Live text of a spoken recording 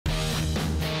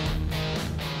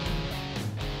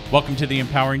Welcome to the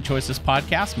Empowering Choices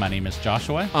podcast. My name is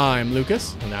Joshua. I'm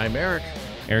Lucas. And I'm Erik.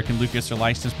 Erik and Lucas are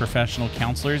licensed professional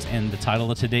counselors, and the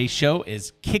title of today's show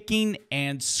is Kicking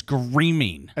and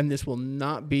Screaming. And this will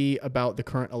not be about the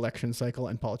current election cycle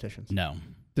and politicians. No.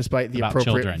 Despite the About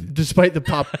children. despite the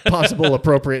possible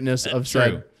appropriateness of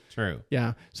said. True.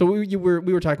 Yeah. So we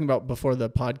were talking about before the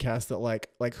podcast that like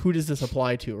who does this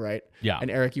apply to, right? Yeah. And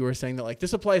Erik, you were saying that like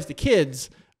this applies to kids,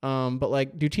 but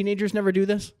like do teenagers never do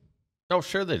this? Oh,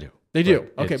 sure they do. They do.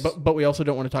 Okay, but we also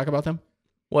don't want to talk about them?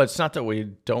 Well, it's not that we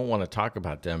don't want to talk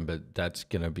about them, but that's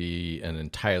going to be an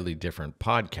entirely different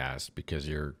podcast because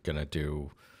you're going to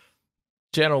do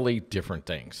generally different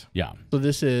things. Yeah. So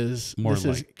this is More is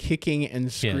like kicking and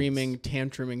kids. screaming,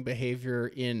 tantruming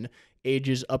behavior in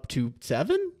ages up to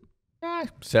 7?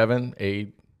 7,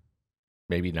 8,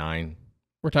 maybe 9.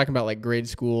 We're talking about like grade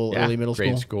school, early middle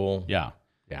grade school. school. Yeah.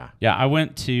 Yeah. Yeah, I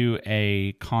went to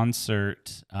a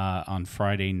concert on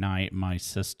Friday night. My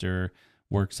sister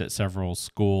works at several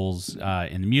schools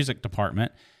in the music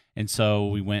department. And so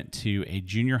we went to a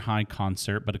junior high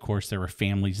concert, but of course there were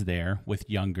families there with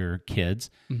younger kids.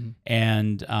 Mm-hmm.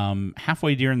 And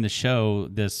halfway during the show,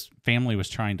 this family was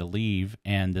trying to leave,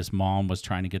 and this mom was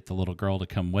trying to get the little girl to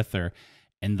come with her.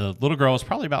 And the little girl was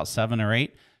probably about 7 or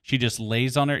 8. She just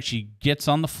lays on her. She gets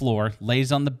on the floor,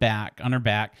 lays on her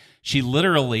back. She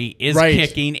literally is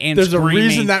kicking and There's screaming. There's a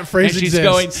reason that phrase and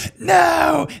exists. She's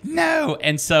going, no.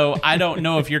 And so I don't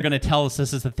know if you're going to tell us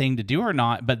this is the thing to do or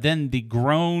not. But then the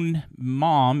grown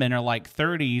mom in her like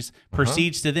 30s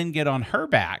proceeds to then get on her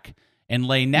back and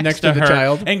lay next to the her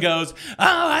child and goes,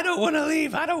 I don't want to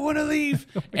leave.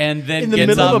 And then in the gets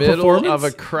middle up. of a performance of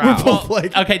a crowd. We're both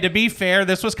like, Okay, to be fair,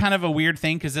 this was kind of a weird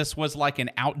thing because this was like an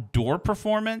outdoor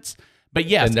performance. But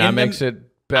yes, And that makes it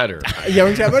better. yeah,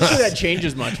 I'm not sure that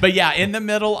changes much. But yeah, in the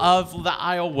middle of the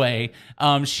aisleway,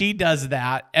 she does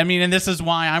that. I mean, and this is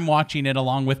why I'm watching it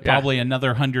along with probably another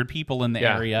 100 people in the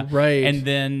area. Right. And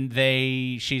then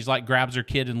she's like grabs her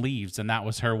kid and leaves, and that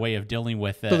was her way of dealing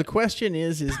with it. So the question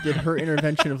is did her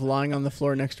intervention of lying on the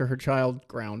floor next to her child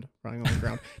lying on the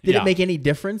ground, did it make any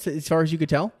difference as far as you could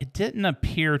tell? It didn't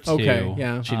appear to. Okay,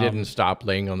 yeah. She didn't stop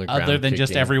laying on the ground. Other than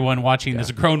just kicking. everyone watching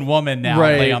this grown woman now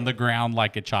lay on the ground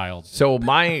like a child. So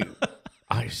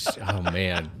oh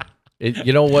man,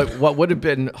 you know what would have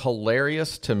been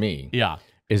hilarious to me? Yeah.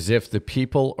 Is if the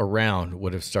people around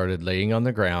would have started laying on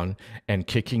the ground and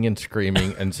kicking and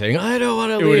screaming and saying, "I don't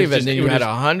want to leave," and then you had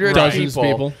 100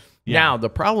 people. Yeah. Now the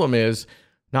problem is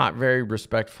not very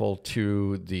respectful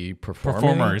to the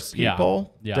performers,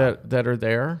 people that are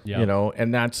there. Yeah. You know,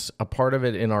 and that's a part of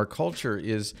it in our culture.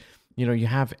 Is you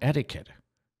have etiquette.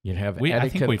 You have etiquette I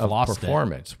think we've of lost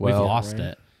performance. It. Well, we've lost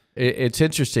it. It's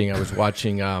interesting. I was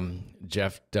watching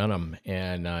Jeff Dunham,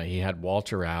 and he had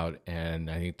Walter out,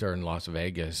 and I think they're in Las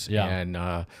Vegas. Yeah. And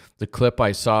the clip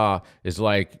I saw is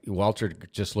like Walter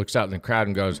just looks out in the crowd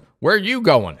and goes, "Where are you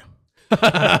going?"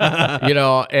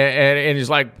 And he's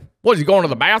like, "What? Is he going to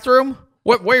the bathroom?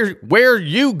 Where are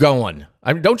you going?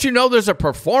 I mean, don't you know there's a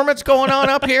performance going on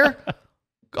up here?"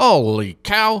 Holy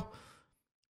cow!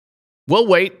 We'll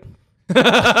wait.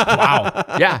 Wow.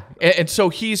 Yeah. And so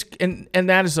and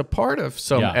that is a part of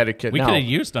some etiquette. We Now, could have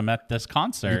used them at this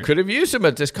concert. you could have used him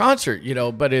at this concert,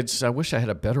 but I wish I had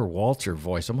a better Walter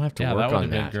voice. I'm going to have to work that would on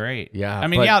have that. been great. Yeah. I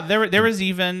mean, there was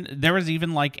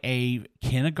even like a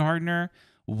kindergartner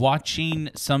watching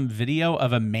some video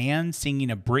of a man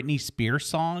singing a Britney Spears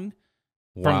song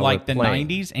from While like they're the playing.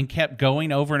 90s and kept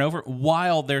going over and over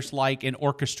while there's like an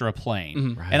orchestra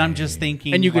playing. Right. And I'm just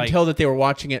thinking, And you could like, tell that they were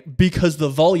watching it because the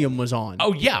volume was on.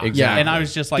 oh yeah. Exactly. And I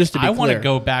was just like, Just to be I want to clear.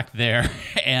 go back there.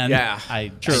 And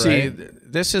See,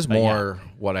 this is more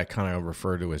what I kind of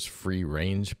refer to as free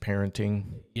range parenting.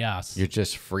 yes. You're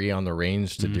just free on the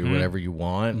range to do whatever you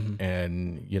want.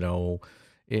 And,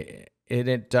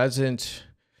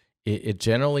 it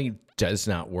generally does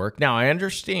not work. Now, I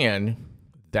understand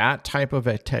that type of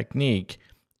a technique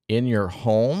in your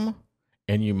home,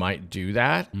 and you might do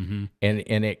that, and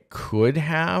it could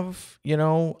have,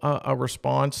 a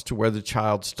response to where the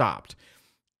child stopped.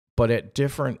 But at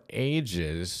different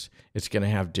ages, it's going to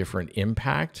have different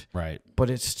impact. Right. But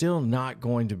it's still not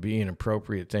going to be an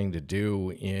appropriate thing to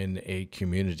do in a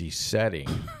community setting.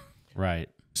 Right.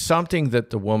 Something that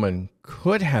the woman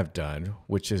could have done,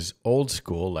 which is old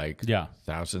school, like Yeah.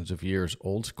 thousands of years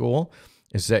old school,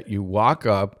 is that you walk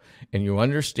up and you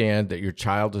understand that your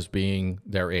child is being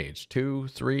their age, 2,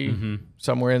 3,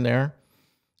 somewhere in there,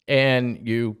 and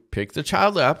you pick the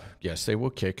child up. Yes, they will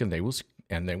kick and they will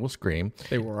scream.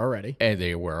 They were already. And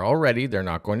they were already. They're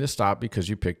not going to stop because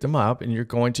you picked them up, and you're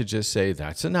going to just say,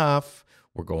 "That's enough.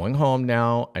 We're going home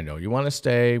now. I know you want to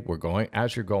stay. We're going,"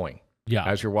 as you're going. Yeah.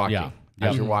 as you're walking, Yeah.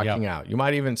 as you're Yep. walking Yep. out. You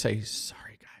might even say,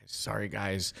 sorry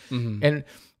guys. And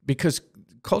because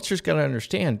culture's going to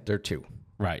understand they're 2,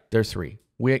 Right. they're 3.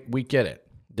 We get it.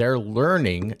 They're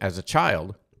learning as a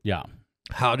child Yeah.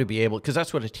 how to be able, because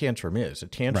that's what a tantrum is. A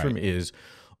tantrum Right. is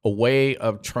a way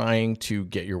of trying to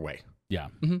get your way. Yeah.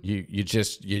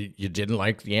 You didn't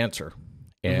like the answer.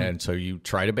 And so you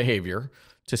tried a behavior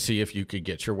to see if you could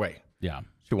get your way. Yeah.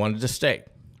 She wanted to stay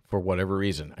for whatever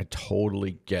reason. I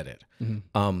totally get it.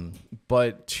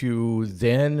 But to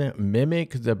then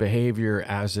mimic the behavior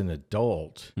as an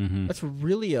adult, That's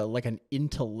really like an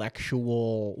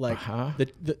intellectual, like Uh-huh.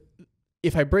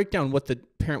 if I break down what the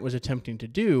parent was attempting to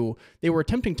do, they were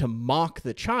attempting to mock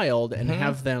the child and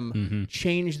have them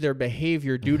change their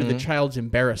behavior due to the child's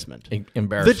embarrassment. The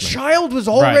embarrassment. child was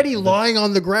already lying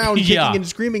on the ground, kicking Yeah. and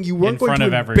screaming. You weren't In going to front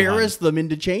of everyone. embarrass them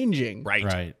into changing. Right.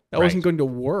 Right. That wasn't going to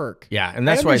work. Yeah, and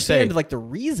that's why I say, understand like the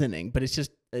reasoning, but it's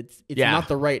just it's Yeah. not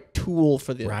the right tool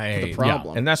for the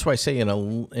problem. and that's why I say in a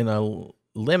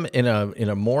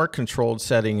more controlled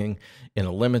setting, in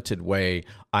a limited way,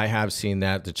 I have seen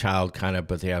that the child kind of,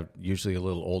 but they have usually a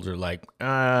little older, like,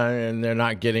 and they're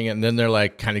not getting it, and then they're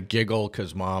like kind of giggle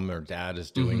because mom or dad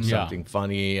is doing something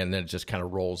funny, and then it just kind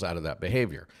of rolls out of that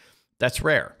behavior. That's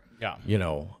rare. Yeah. You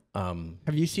know.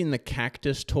 Have you seen the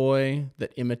cactus toy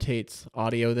that imitates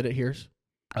audio that it hears?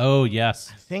 Oh,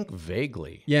 yes. I think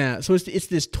vaguely. Yeah, so it's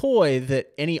this toy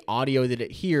that any audio that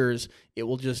it hears, it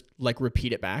will just like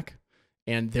repeat it back.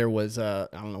 And there was I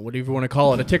don't know, whatever you want to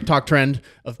call it, a TikTok trend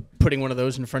of putting one of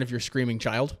those in front of your screaming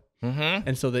child.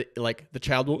 And so that like the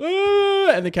child will,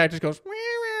 and the cactus goes, Does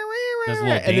a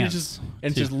little and then dance. it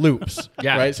just loops.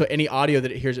 Yeah. Right. So any audio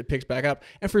that it hears, it picks back up.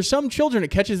 And for some children,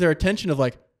 it catches their attention of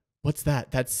like, what's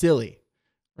that? That's silly.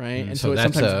 Right. And so so it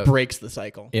that's sometimes breaks the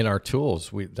cycle. In our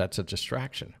tools, that's a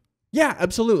distraction. Yeah,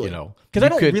 absolutely. You know, because I you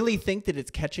don't could- really think that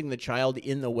it's catching the child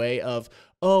in the way of,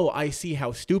 oh, I see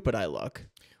how stupid I look.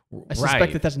 I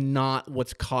suspect that that's not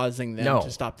what's causing them to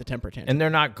stop the temper tantrum. And they're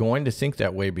not going to think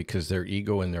that way because their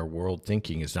ego and their world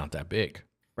thinking is not that big.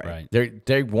 Right.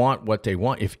 They want what they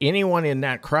want. If anyone in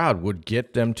that crowd would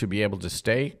get them to be able to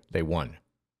stay, they won.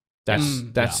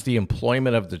 That's the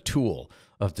employment of the tool,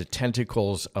 of the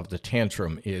tentacles of the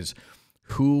tantrum, is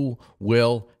who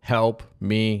will help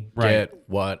me get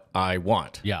what I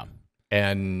want. Yeah.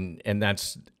 And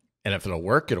if it'll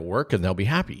work, and they'll be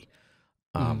happy.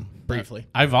 Briefly.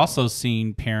 I've also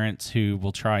seen parents who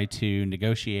will try to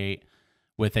negotiate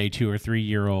with a 2 or 3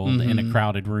 year old in a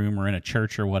crowded room or in a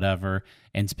church or whatever,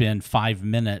 and spend 5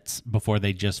 minutes before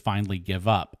they just finally give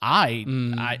up. I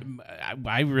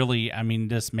really, I mean,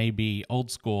 this may be old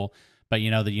school, but you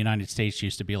know, the United States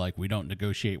used to be like, we don't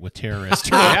negotiate with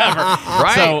terrorists or whatever.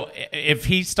 Right. So if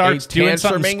he starts doing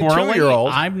something tantruming squirrely,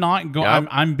 2-year-old. I'm not going. Yep.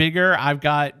 I'm bigger.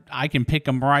 I can pick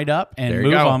him right up and There you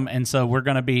move go. him. And so we're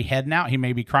going to be heading out. He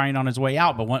may be crying on his way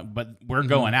out, but we're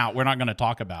going out. We're not going to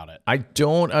talk about it. I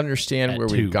don't understand where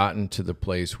 2. we've gotten to the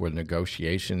place where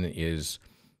negotiation is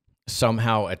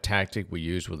somehow a tactic we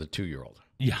use with a 2-year-old.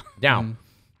 Yeah. Now,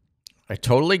 I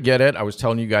totally get it. I was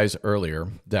telling you guys earlier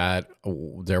that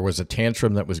there was a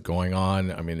tantrum that was going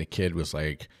on. I mean, the kid was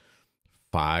like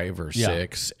 5 or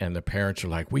 6, and the parents are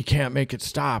like, we can't make it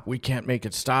stop. We can't make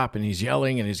it stop. And he's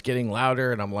yelling and he's getting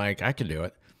louder. And I'm like, I can do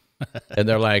it. And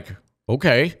they're like,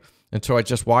 okay. And so I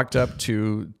just walked up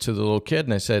to the little kid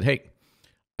and I said, hey,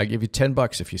 I give you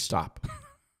 $10 if you stop.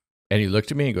 And he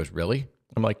looked at me and he goes, really?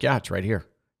 I'm like, yeah, it's right here.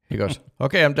 He goes,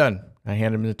 okay, I'm done. I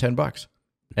hand him the $10.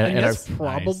 And that's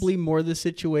probably more the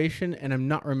situation, and I'm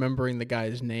not remembering the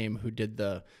guy's name who did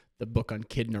the book on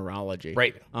kid neurology.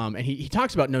 Right. And he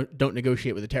talks about don't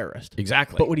negotiate with a terrorist.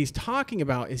 Exactly. But what he's talking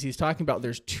about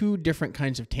there's 2 different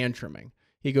kinds of tantruming.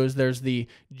 He goes, there's the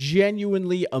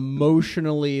genuinely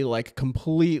emotionally, like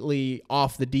completely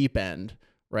off the deep end,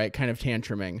 right, kind of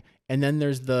tantruming. And then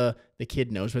there's the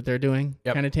kid knows what they're doing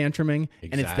kind of tantruming. Exactly.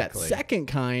 And it's that second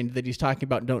kind that he's talking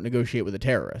about, don't negotiate with a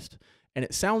terrorist. And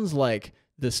it sounds like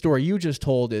the story you just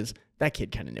told is that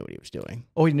kid kind of knew what he was doing.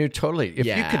 Oh, he knew totally. If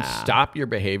you could stop your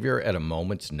behavior at a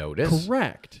moment's notice.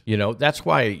 Correct. You know, that's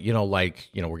why, we're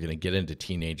going to get into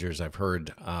teenagers. I've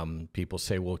heard people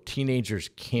say, well, teenagers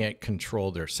can't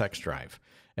control their sex drive.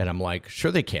 And I'm like,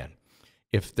 sure they can.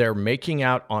 If they're making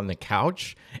out on the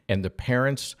couch and the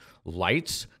parents'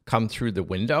 lights come through the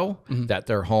window that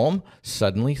they're home,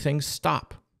 suddenly things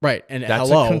stop. Right. And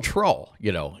that's a control,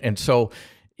 And so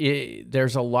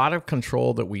there's a lot of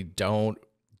control that we don't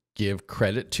give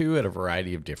credit to at a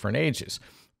variety of different ages.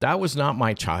 That was not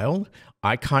my child.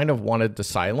 I kind of wanted the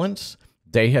silence.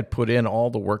 They had put in all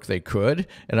the work they could,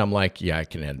 and I'm like, yeah, I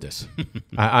can end this.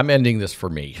 I'm ending this for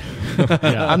me.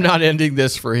 I'm not ending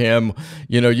this for him.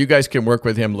 You guys can work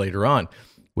with him later on.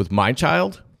 With my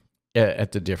child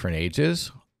at the different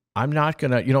ages, I'm not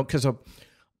going to, because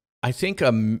I think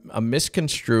a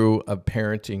misconstrue of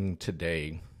parenting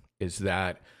today is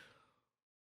that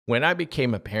when I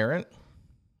became a parent,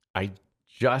 I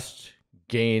just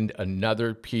gained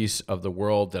another piece of the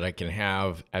world that I can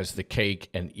have as the cake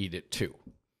and eat it too.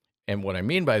 And what I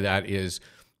mean by that is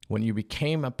when you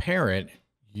became a parent,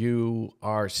 you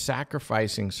are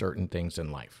sacrificing certain things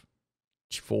in life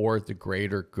for the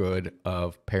greater good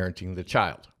of parenting the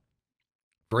child.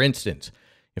 For instance,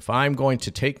 if I'm going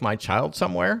to take my child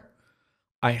somewhere,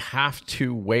 I have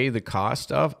to weigh the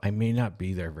cost of I may not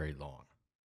be there very long.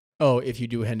 Oh, if you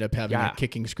do end up having a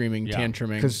kicking, screaming,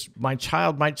 tantruming. Because my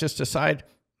child might just decide,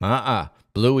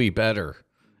 Bluey better,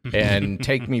 and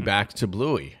take me back to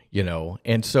Bluey,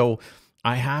 And so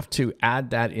I have to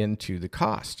add that into the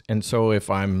cost. And so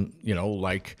if I'm,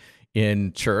 like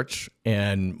in church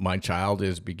and my child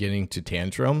is beginning to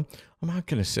tantrum, I'm not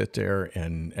going to sit there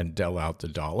and dell out the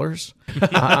dollars.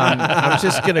 I'm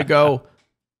just going to go,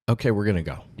 okay, we're going to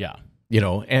go. Yeah.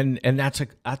 And that's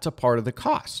a part of the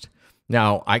cost.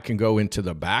 Now, I can go into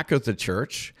the back of the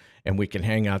church and we can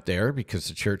hang out there because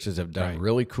the churches have done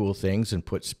really cool things and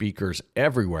put speakers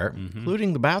everywhere,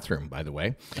 including the bathroom, by the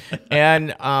way.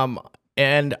 And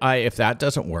if that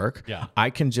doesn't work, I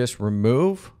can just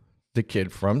remove the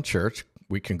kid from church.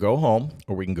 We can go home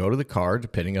or we can go to the car,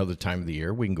 depending on the time of the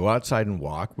year. We can go outside and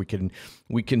walk. We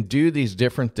can do these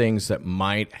different things that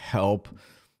might help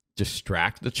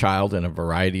distract the child in a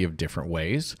variety of different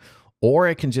ways. Or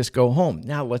I can just go home.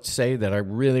 Now, let's say that I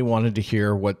really wanted to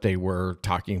hear what they were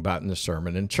talking about in the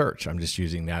sermon in church. I'm just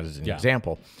using that as an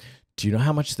example. Do you know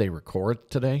how much they record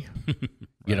today?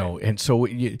 And so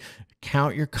you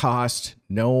count your cost,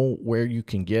 know where you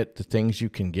can get the things you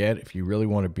can get if you really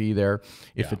want to be there.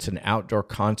 If it's an outdoor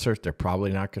concert, they're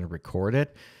probably not going to record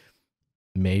it.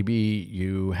 Maybe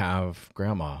you have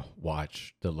grandma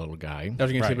watch the little guy. I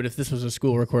was going to say, but if this was a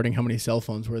school recording, how many cell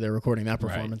phones were there recording that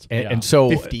performance? And so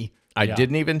 50. I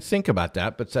didn't even think about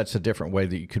that, but that's a different way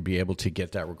that you could be able to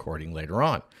get that recording later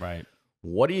on. Right.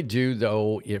 What do you do,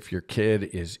 though, if your kid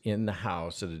is in the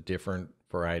house at a different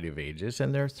variety of ages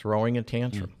and they're throwing a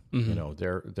tantrum?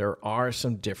 There are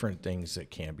some different things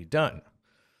that can be done.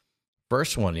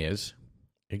 First one is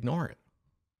ignore it.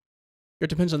 It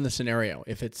depends on the scenario.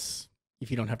 If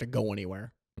you don't have to go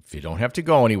anywhere. If you don't have to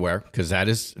go anywhere, because that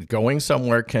is going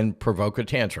somewhere can provoke a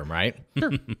tantrum, right?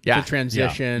 Sure. Yeah. It's a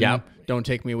transition. Yeah. Don't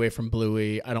take me away from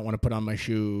Bluey. I don't want to put on my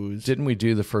shoes. Didn't we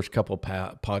do the first couple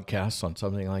podcasts on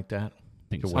something like that?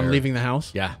 I'm leaving the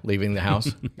house. Yeah, leaving the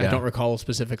house. I don't recall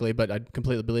specifically, but I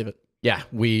completely believe it. Yeah,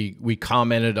 we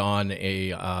commented on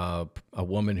a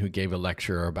woman who gave a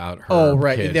lecture about her. Oh,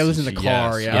 right. Kids. That was in the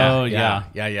car.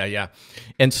 Yeah.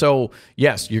 And so,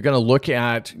 yes, you're going to look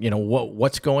at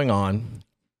what's going on.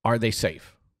 Are they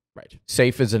safe? Right.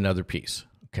 Safe is another piece.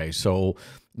 Okay, so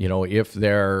if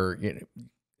they're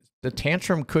the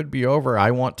tantrum could be over.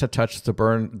 I want to touch the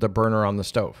burner on the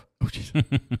stove.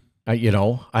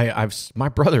 My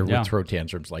brother would throw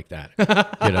tantrums like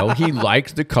that. He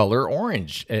liked the color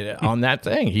orange on that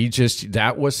thing.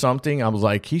 That was something I was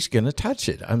like, he's going to touch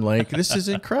it. I'm like, this is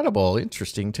incredible.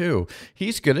 Interesting too.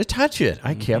 He's going to touch it.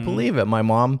 I can't believe it. My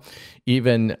mom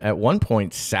even at one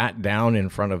point sat down in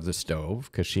front of the stove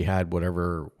because she had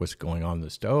whatever was going on in the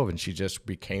stove, and she just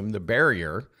became the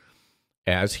barrier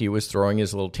as he was throwing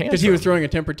his little tantrum. Because he was throwing a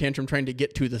temper tantrum trying to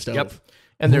get to the stove. Yep.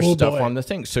 And there's stuff on the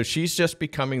thing. So she's just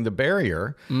becoming the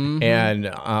barrier. And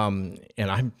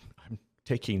I'm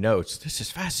taking notes. This is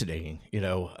fascinating.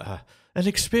 An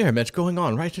experiment going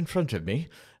on right in front of me.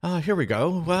 Here we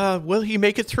go. Will he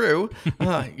make it through?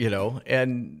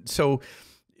 And so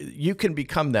you can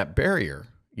become that barrier,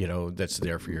 that's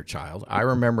there for your child. I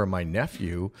remember my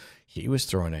nephew, he was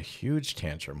throwing a huge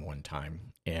tantrum one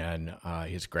time, and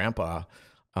his grandpa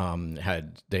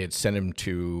they had sent him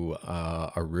to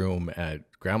a room at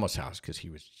grandma's house because he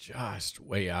was just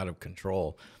way out of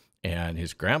control, and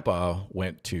his grandpa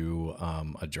went to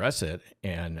address it,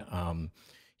 and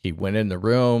he went in the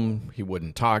room. He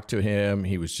wouldn't talk to him.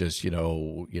 He was just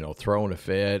throwing a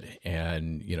fit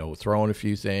and throwing a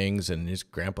few things, and his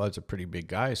grandpa's a pretty big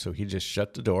guy, so he just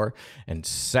shut the door and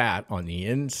sat on the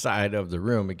inside of the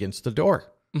room against the door,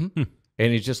 and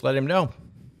he just let him know,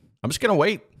 I'm just gonna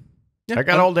wait. Yeah, I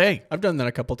got all day. I've done that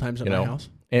a couple times at my house.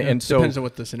 And so depends on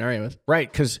what the scenario is. Right,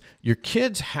 because your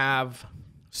kids have,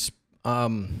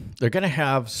 they're going to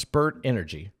have spurt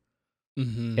energy.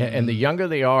 And the younger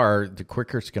they are, the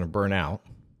quicker it's going to burn out.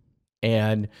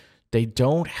 And they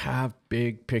don't have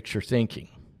big picture thinking.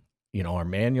 You know, our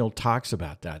manual talks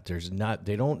about that.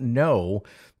 They don't know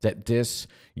that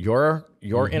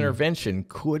your intervention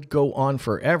could go on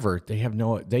forever.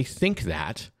 They think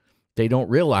that. They don't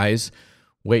realize,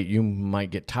 wait, you might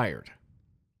get tired.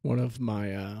 One of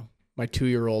my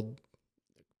 2-year-old,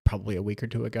 probably a week or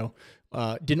two ago,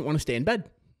 didn't want to stay in bed.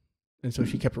 And so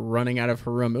she kept running out of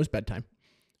her room. It was bedtime.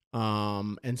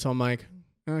 And so I'm like,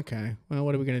 okay, well,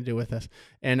 what are we going to do with this?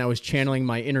 And I was channeling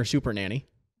my inner super nanny.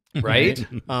 Right?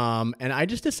 And I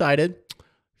just decided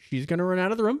she's going to run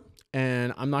out of the room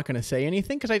and I'm not going to say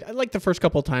anything because I like the first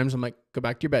couple of times I'm like, go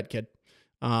back to your bed, kid.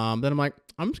 Then I'm like,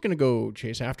 I'm just going to go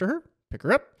chase after her, pick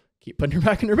her up, keep putting her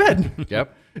back in her bed.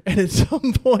 Yep. And at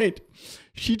some point,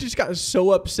 she just got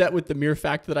so upset with the mere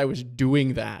fact that I was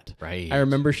doing that. Right. I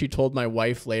remember she told my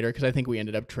wife later, because I think we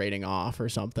ended up trading off or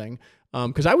something.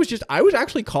 Because I was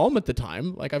actually calm at the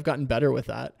time. Like I've gotten better with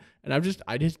that. And I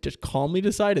just calmly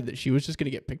decided that she was just going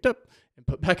to get picked up and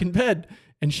put back in bed.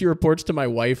 And she reports to my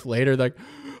wife later, like,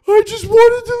 I just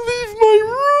wanted to leave my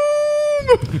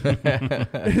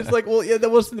room. It's like, well, yeah,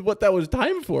 that wasn't what that was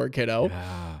time for, kiddo.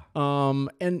 Yeah.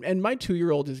 And my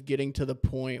 2-year-old is getting to the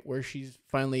point where she's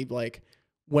finally like,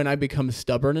 when I become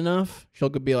stubborn enough, she'll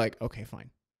be like, okay,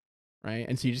 fine. Right.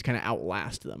 And so you just kind of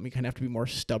outlast them. You kind of have to be more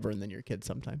stubborn than your kids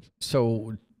sometimes.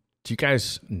 So do you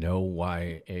guys know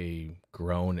why a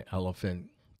grown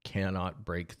elephant cannot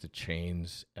break the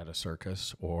chains at a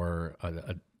circus or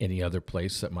any other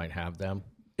place that might have them?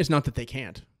 It's not that they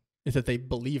can't. It's that they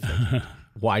believe they can't.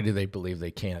 Why do they believe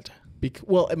they can't?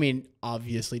 Well, I mean,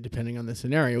 obviously, depending on the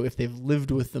scenario, if they've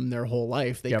lived with them their whole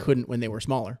life, they couldn't when they were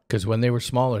smaller. Because when they were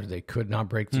smaller, they could not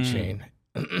break the chain.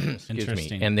 Excuse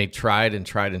me. And they tried and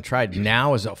tried and tried.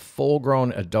 Now, as a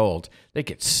full-grown adult, they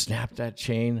could snap that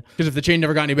chain. Because if the chain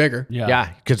never got any bigger.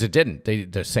 Yeah, because it didn't.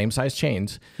 The same size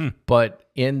chains. But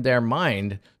in their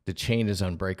mind, the chain is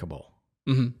unbreakable.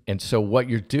 Mm-hmm. And so what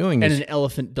you're doing is... And an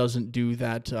elephant doesn't do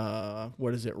that,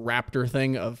 raptor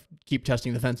thing of keep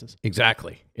testing the fences.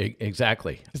 Exactly.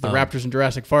 Exactly. Because the raptors in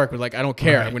Jurassic Park were like, I don't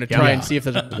care. Right. I'm going to try and see if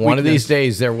there's a One of these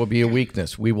days there will be a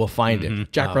weakness. We will find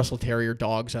it. Jack Russell Terrier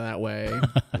dogs are that way.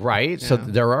 Right? Yeah. So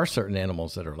there are certain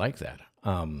animals that are like that.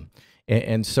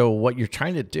 And so what you're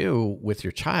trying to do with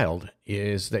your child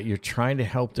is that you're trying to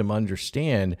help them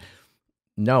understand,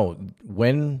 no,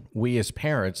 when we as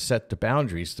parents set the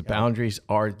boundaries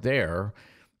are there.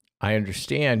 I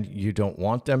understand you don't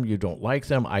want them, you don't like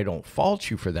them, I don't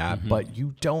fault you for that, but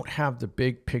you don't have the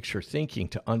big picture thinking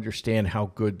to understand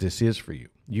how good this is for you.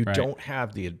 You don't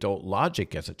have the adult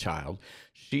logic as a child.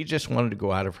 She just wanted to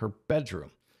go out of her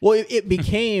bedroom. Well, it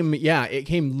became, it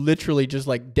came literally just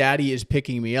like, Daddy is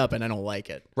picking me up and I don't like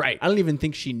it. Right. I don't even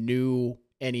think she knew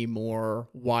anymore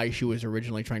why she was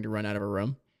originally trying to run out of her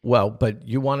room. Well, but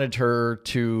you wanted her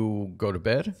to go to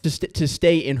bed? To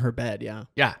stay in her bed, yeah.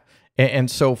 Yeah.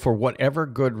 And so for whatever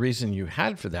good reason you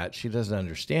had for that, she doesn't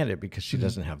understand it because she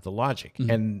doesn't have the logic.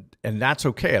 And that's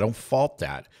okay. I don't fault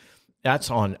that.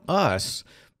 That's on us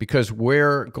because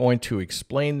we're going to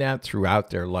explain that throughout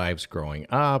their lives growing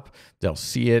up. They'll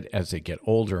see it as they get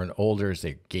older and older, as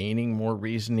they're gaining more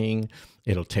reasoning.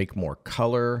 It'll take more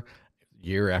color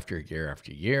year after year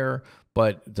after year.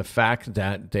 But the fact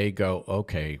that they go,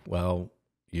 okay, well,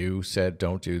 you said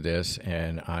don't do this,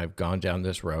 and I've gone down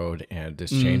this road, and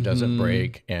this chain doesn't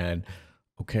break, and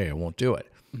okay, I won't do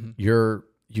it.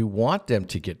 You want them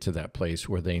to get to that place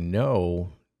where they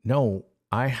know, no,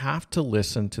 I have to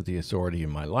listen to the authority in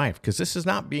my life, because this is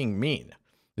not being mean.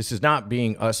 This is not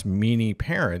being us meanie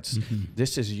parents.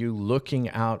 This is you looking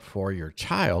out for your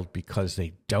child because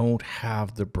they don't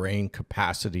have the brain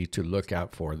capacity to look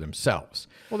out for themselves.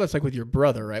 Well, that's like with your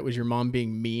brother, right? Was your mom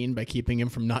being mean by keeping him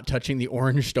from not touching the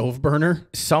orange stove burner?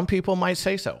 Some people might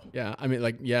say so. Yeah. I mean,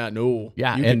 like, no.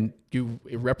 Yeah. You and do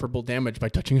irreparable damage by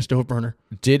touching a stove burner.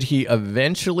 Did he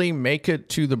eventually make it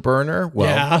to the burner? Well,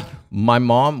 yeah. My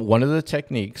mom, one of the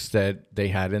techniques that they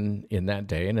had in that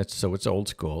day, and it's old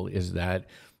school, is that,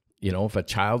 you know, if a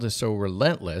child is so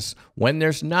relentless, when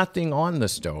there's nothing on the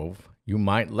stove, you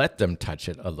might let them touch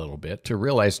it a little bit to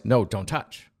realize, no, don't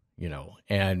touch, you know,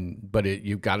 but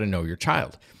you've got to know your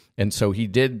child. And so he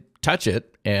did touch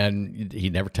it, and he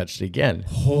never touched it again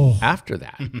after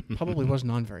that. Probably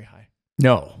wasn't on very high.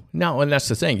 No, and that's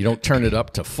the thing. You don't turn it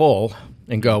up to full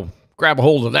and go, grab a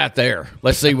hold of that there.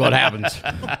 Let's see what happens.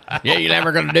 Yeah, you're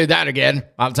never going to do that again.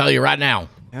 I'll tell you right now.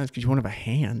 Yeah, that's because you won't have a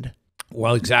hand.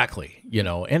 Well, exactly. You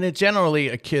know, and it generally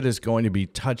a kid is going to be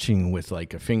touching with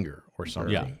like a finger or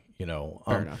something. Yeah. You know,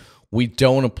 Fair enough. We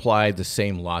don't apply the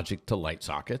same logic to light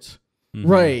sockets.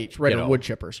 Right, You or know. wood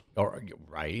chippers. Or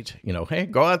right, hey,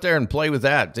 go out there and play with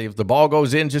that. If the ball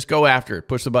goes in, just go after it.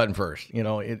 Push the button first.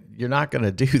 You're not going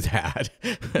to do that.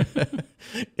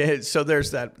 So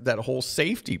there's that whole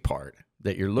safety part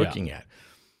that you're looking at.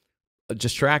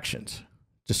 Distractions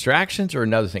are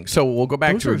another thing. So we'll go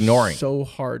back Those to are ignoring. so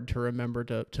hard to remember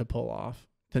to pull off,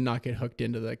 to not get hooked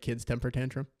into the kid's temper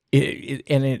tantrum.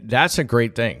 That's a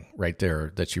great thing right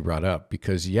there that you brought up,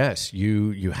 because yes,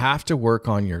 you have to work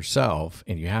on yourself,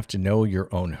 and you have to know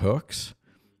your own hooks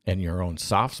and your own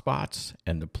soft spots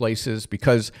and the places,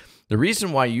 because the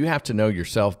reason why you have to know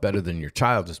yourself better than your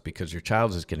child is because your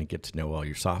child is going to get to know all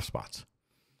your soft spots.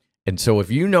 And so if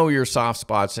you know your soft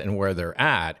spots and where they're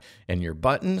at and your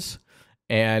buttons,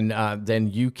 and then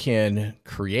you can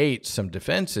create some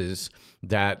defenses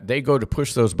that they go to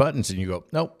push those buttons and you go,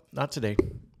 nope, not today.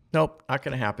 Nope, not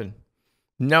going to happen.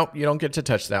 Nope, you don't get to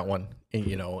touch that one. And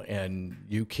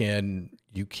you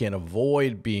can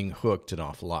avoid being hooked an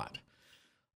awful lot.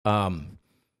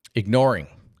 Ignoring.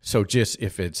 So just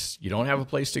if you don't have a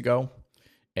place to go,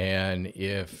 and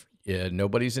if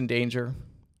nobody's in danger,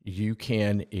 you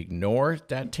can ignore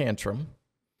that tantrum.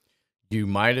 You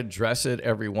might address it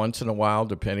every once in a while,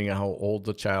 depending on how old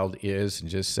the child is, and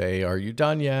just say, "Are you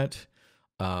done yet?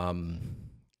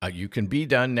 You can be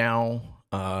done now.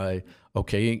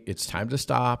 Okay, it's time to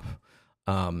stop."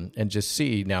 And just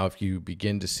see. Now, if you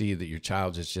begin to see that your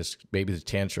child is just, maybe the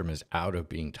tantrum is out of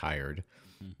being tired,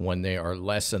 when they are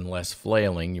less and less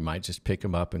flailing, you might just pick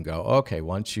them up and go, "Okay,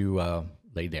 why don't you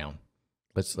lay down?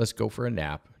 Let's go for a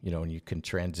nap." And you can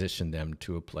transition them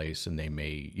to a place, and they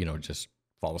may, just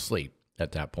fall asleep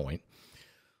at that point.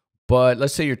 But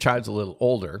let's say your child's a little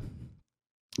older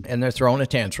and they're throwing a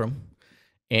tantrum,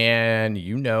 and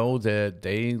you know that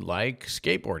they like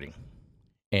skateboarding,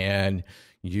 and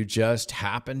you just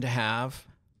happen to have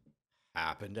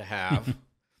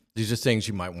these are things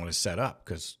you might want to set up,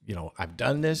 because I've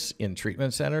done this in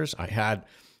treatment centers. I had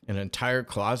an entire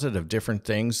closet of different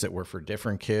things that were for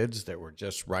different kids that were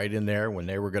just right in there when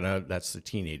they were that's the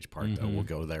teenage part, though. We'll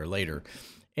go there later.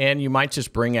 And you might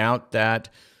just bring out that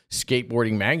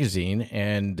skateboarding magazine,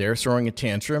 and they're throwing a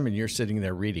tantrum and you're sitting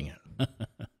there reading it.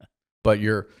 But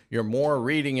you're more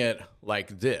reading it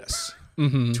like this,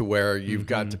 to where you've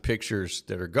got the pictures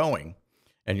that are going,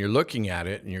 and you're looking at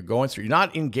it, and you're going through. You're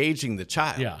not engaging the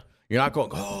child. Yeah. You're not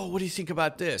going, "Oh, what do you think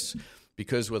about this?"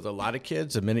 Because with a lot of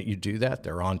kids, the minute you do that,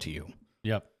 they're on to you.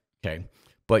 Yep. Okay.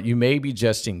 But you may be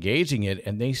just engaging it,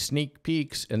 and they sneak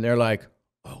peeks, and they're like,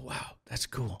 "Oh, wow, that's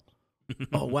cool.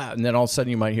 Oh, wow." And then all of a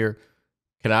sudden you might hear,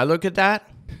 "Can I look at that?"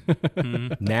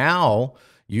 Now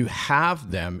you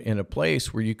have them in a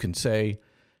place where you can say,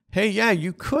 "Hey, yeah,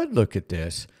 you could look at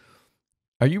this.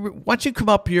 Why don't you come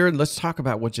up here and let's talk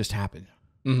about what just happened?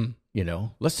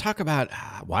 Let's talk about,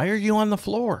 why are you on the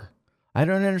floor? I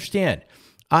don't understand.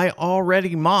 I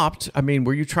already mopped. I mean,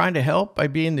 were you trying to help by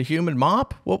being the human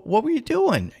mop? What were you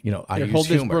doing?" I use hold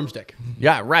this humor. broomstick.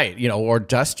 Yeah, right. Or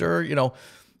duster,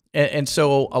 And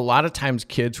so a lot of times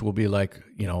kids will be like,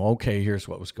 "Okay, here's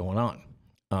what was going on."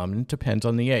 It depends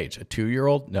on the age. A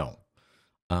 2-year-old, no.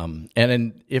 And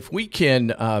then if we can,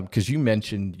 because you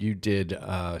mentioned you did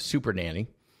Super Nanny,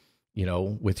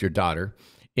 with your daughter.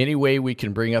 Any way we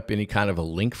can bring up any kind of a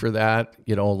link for that,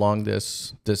 along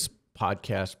this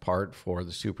podcast part for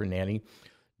the Super Nanny.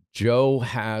 Joe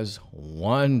has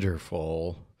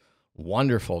wonderful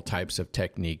types of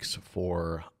techniques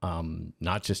for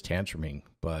not just tantruming,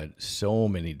 but so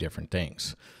many different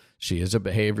things. She is a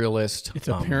behavioralist. It's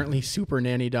apparently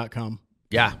supernanny.com.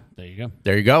 Yeah.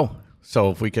 There you go.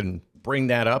 So if we can bring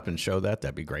that up and show that,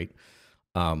 that'd be great.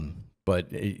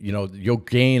 But you'll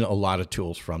gain a lot of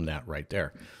tools from that right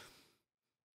there.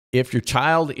 If your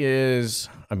child is,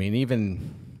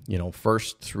 even,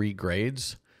 first 3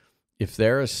 grades, if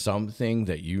there is something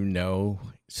that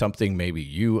something maybe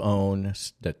you own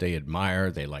that they admire,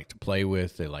 they like to play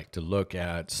with, they like to look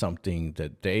at, something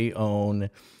that they own,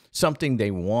 something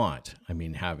they want.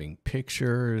 Having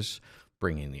pictures,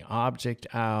 bringing the object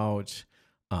out.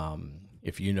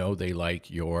 If they like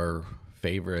your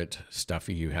favorite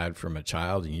stuffy you had from a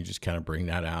child, and you just kind of bring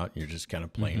that out, and you're just kind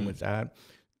of playing with that,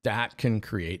 that can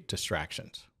create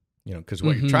distractions. Because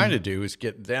what you're trying to do is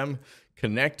get them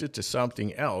connected to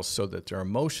something else so that their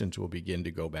emotions will begin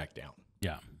to go back down.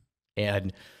 Yeah.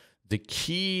 And the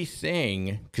key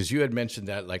thing, because you had mentioned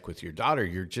that, like with your daughter,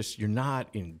 you're not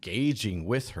engaging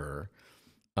with her.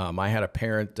 I had a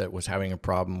parent that was having a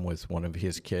problem with one of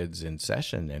his kids in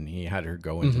session, and he had her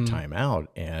go into timeout,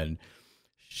 and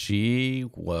she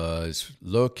was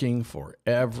looking for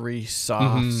every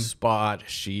soft spot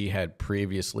she had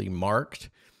previously marked,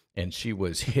 and she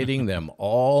was hitting them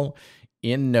all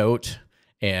in note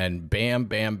and bam,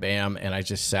 bam, bam. And I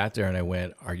just sat there and I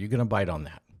went, are you going to bite on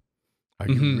that? Are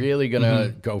you really going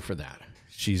to go for that?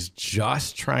 She's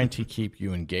just trying to keep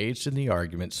you engaged in the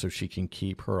argument so she can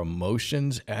keep her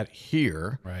emotions at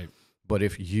here. Right. But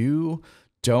if you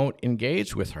don't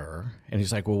engage with her, and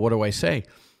he's like, well, what do I say?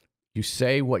 You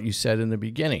say what you said in the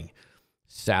beginning.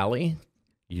 Sally,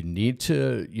 you're in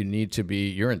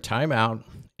timeout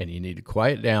and you need to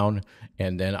quiet down,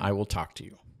 and then I will talk to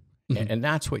you. And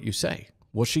that's what you say.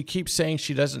 Well, she keeps saying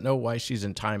she doesn't know why she's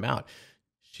in timeout.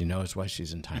 She knows why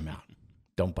she's in timeout.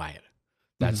 Don't buy it.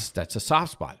 That's a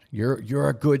soft spot. You're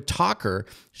a good talker.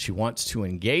 She wants to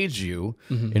engage you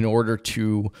in order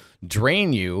to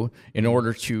drain you, in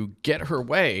order to get her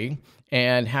way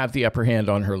and have the upper hand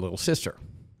on her little sister.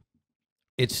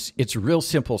 It's real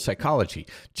simple psychology.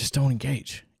 Just don't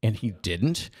engage. And he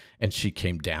didn't, and she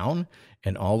came down,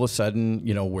 and all of a sudden,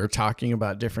 we're talking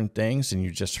about different things, and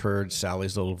you just heard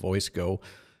Sally's little voice go,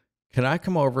 can I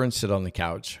come over and sit on the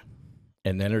couch?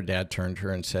 And then her dad turned to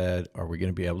her and said, are we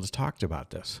going to be able to talk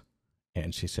about this?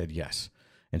 And she said, yes.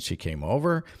 And she came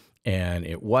over, and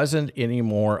it wasn't any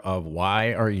more of,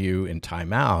 why are you in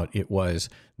timeout? It was,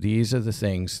 these are the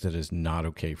things that is not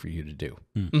okay for you to do.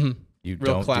 You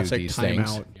Real don't classic do these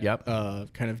timeout. things. Yep.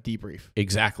 Kind of debrief.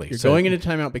 Exactly. You're going into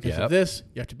timeout because of this.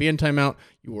 You have to be in timeout.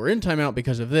 You were in timeout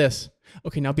because of this.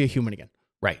 Okay, now be a human again.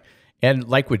 Right. And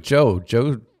like with Joe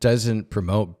doesn't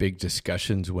promote big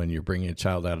discussions when you're bringing a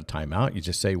child out of timeout. You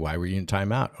just say, why were you in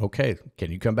timeout? Okay,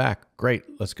 can you come back? Great,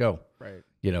 let's go. Right.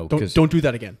 Don't do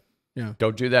that again. Yeah.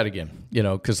 Don't do that again.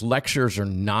 Because lectures are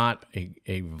not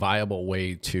a viable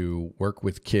way to work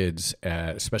with kids,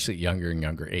 especially at younger and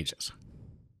younger ages.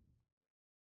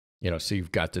 So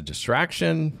you've got the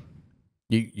distraction.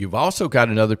 You've also got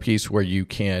another piece where you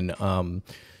can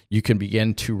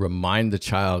begin to remind the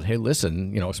child, hey,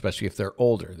 listen, especially if they're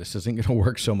older, this isn't going to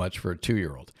work so much for a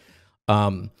 2-year-old.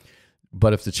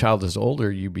 But if the child is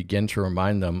older, you begin to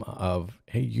remind them of,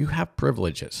 hey, you have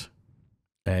privileges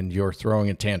and you're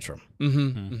throwing a tantrum.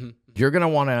 You're going to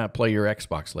want to play your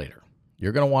Xbox later.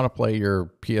 You're going to want to play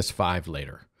your PS5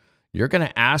 later. You're going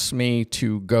to ask me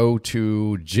to go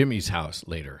to Jimmy's house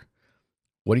later.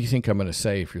 What do you think I'm going to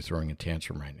say if you're throwing a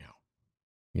tantrum right now?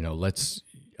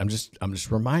 I'm just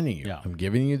reminding you. I'm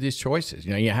giving you these choices.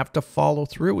 You have to follow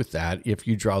through with that if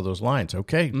you draw those lines.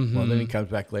 Okay. Well, then he comes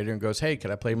back later and goes, hey,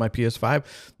 can I play my PS5?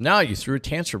 No, you threw a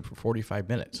tantrum for 45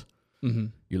 minutes.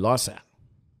 You lost that.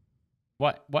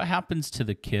 What happens to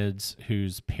the kids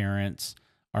whose parents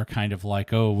are kind of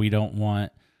like, oh, we don't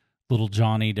want little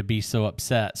Johnny to be so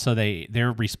upset? So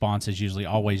their response is usually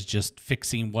always just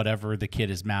fixing whatever the kid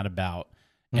is mad about.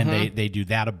 And they do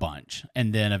that a bunch.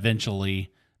 And then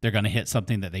eventually they're going to hit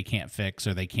something that they can't fix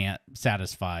or they can't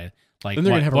satisfy. Like,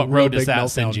 what road does that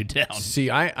send you down?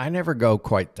 See, I never go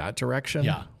quite that direction.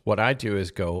 Yeah. What I do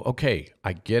is go, okay,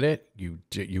 I get it.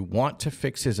 You want to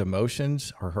fix his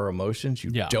emotions or her emotions.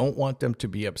 You don't want them to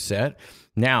be upset.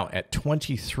 Now, at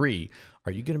 23,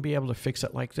 are you going to be able to fix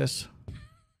it like this?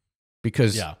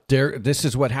 Because this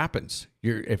is what happens.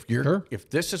 If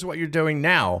this is what you're doing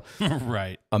now,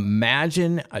 right?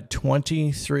 Imagine a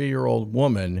 23-year-old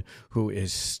woman who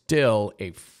is still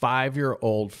a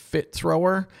 5-year-old fit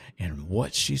thrower, and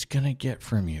what she's gonna get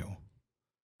from you.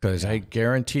 Because I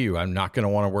guarantee you, I'm not gonna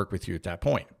want to work with you at that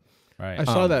point. Right. I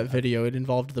saw that video. It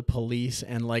involved the police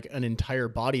and like an entire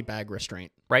body bag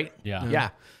restraint. Right. Yeah.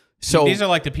 So these are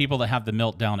like the people that have the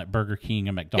meltdown at Burger King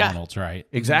and McDonald's, right?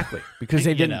 Exactly. Because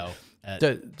they didn't.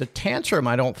 The tantrum,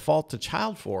 I don't fault the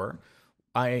child for.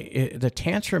 The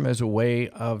tantrum is a way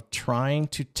of trying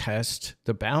to test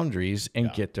the boundaries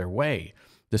and get their way.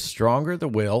 The stronger the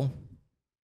will,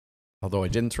 although I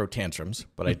didn't throw tantrums,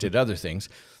 but I did other things,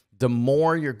 the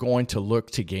more you're going to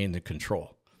look to gain the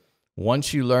control.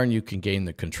 Once you learn you can gain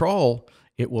the control,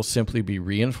 it will simply be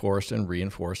reinforced and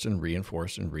reinforced and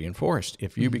reinforced and reinforced.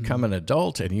 If you become an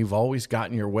adult and you've always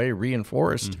gotten your way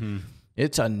reinforced,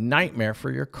 it's a nightmare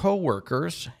for your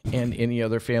coworkers and any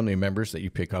other family members that you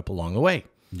pick up along the way.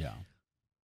 Yeah.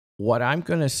 What I'm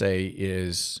going to say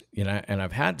is, and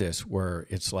I've had this where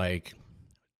it's like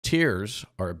tears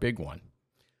are a big one.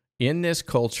 In this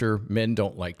culture, men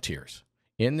don't like tears.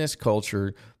 In this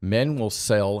culture, men will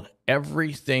sell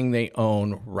everything they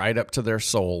own right up to their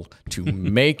soul to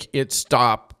make it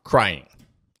stop crying.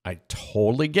 I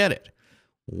totally get it.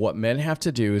 What men have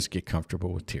to do is get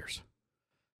comfortable with tears.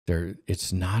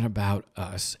 It's not about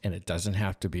us, and it doesn't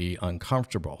have to be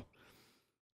uncomfortable.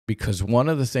 Because one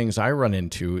of the things I run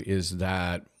into is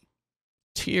that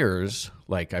tears,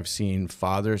 like I've seen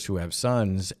fathers who have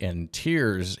sons, and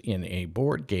tears in a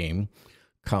board game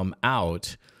come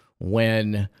out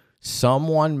when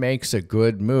someone makes a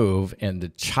good move and the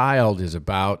child is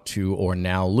about to or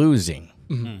now losing.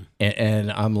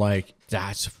 And I'm like,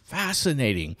 that's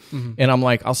fascinating. And I'm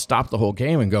like, I'll stop the whole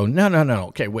game and go, no.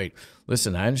 Okay, wait.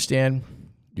 Listen, I understand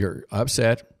you're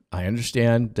upset. I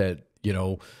understand that,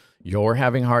 you're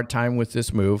having a hard time with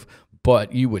this move,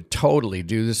 but you would totally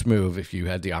do this move if you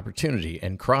had the opportunity.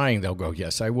 And crying, they'll go,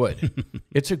 yes, I would.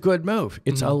 It's a good move.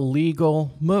 It's a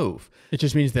legal move. It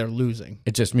just means they're losing.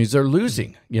 It just means they're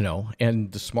losing,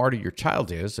 and the smarter your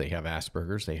child is, they have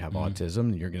Asperger's, they have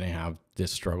autism, you're going to have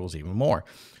this struggles even more.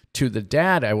 To the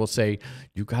dad, I will say,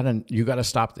 you gotta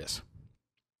stop this.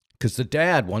 Because the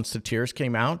dad, once the tears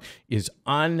came out, is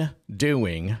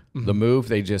undoing the move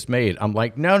they just made. I'm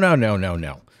like,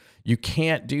 no. You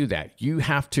can't do that. You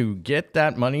have to get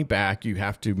that money back. You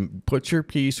have to put your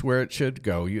piece where it should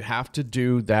go. You have to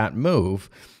do that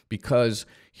move, because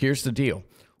here's the deal.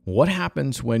 What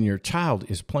happens when your child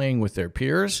is playing with their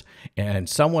peers and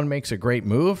someone makes a great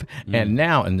move and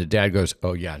the dad goes,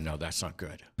 oh yeah, no, that's not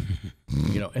good.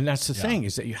 And that's the thing,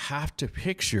 is that you have to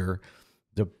picture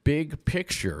the big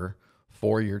picture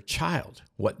for your child.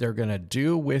 What they're going to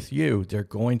do with you, they're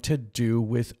going to do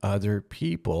with other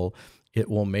people. It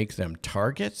will make them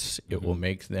targets. It will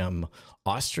make them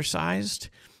ostracized.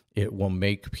 It will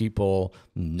make people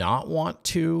not want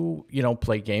to,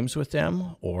 play games with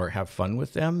them or have fun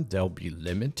with them. They'll be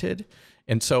limited.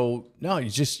 And so, no,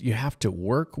 you have to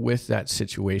work with that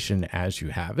situation as you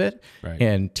have it,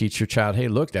 and teach your child, hey,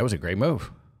 look, that was a great move.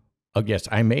 Oh, yes,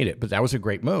 I made it, but that was a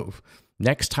great move.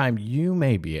 Next time you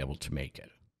may be able to make it.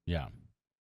 Yeah.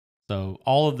 So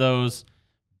all of those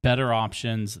better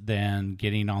options than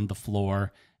getting on the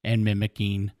floor and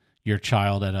mimicking your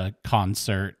child at a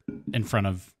concert in front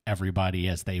of everybody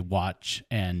as they watch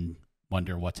and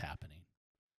wonder what's happening.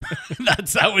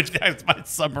 That's my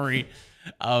summary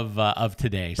of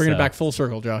today. Bring it back full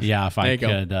circle, Josh. Yeah, if I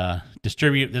could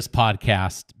distribute this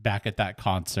podcast back at that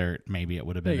concert, maybe it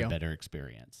would have been a better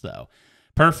experience. So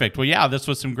perfect. Well, yeah, this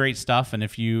was some great stuff. And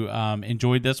if you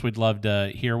enjoyed this, we'd love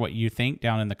to hear what you think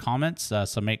down in the comments.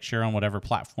 So make sure on whatever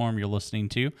platform you're listening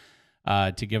to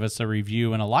give us a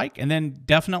review and a like. And then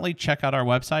definitely check out our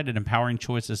website at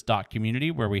empoweringchoices.community,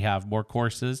 where we have more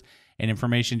courses and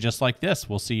information just like this.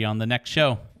 We'll see you on the next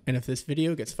show. And if this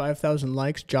video gets 5,000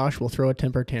 likes, Josh will throw a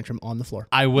temper tantrum on the floor.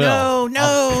 I will.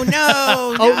 No.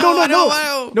 No,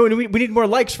 we need more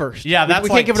likes first. Yeah, that's we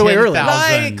like can't give it away early.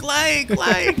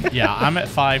 Like. Yeah, I'm at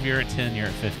 5, you're at 10, you're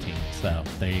at 15. So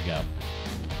there you go.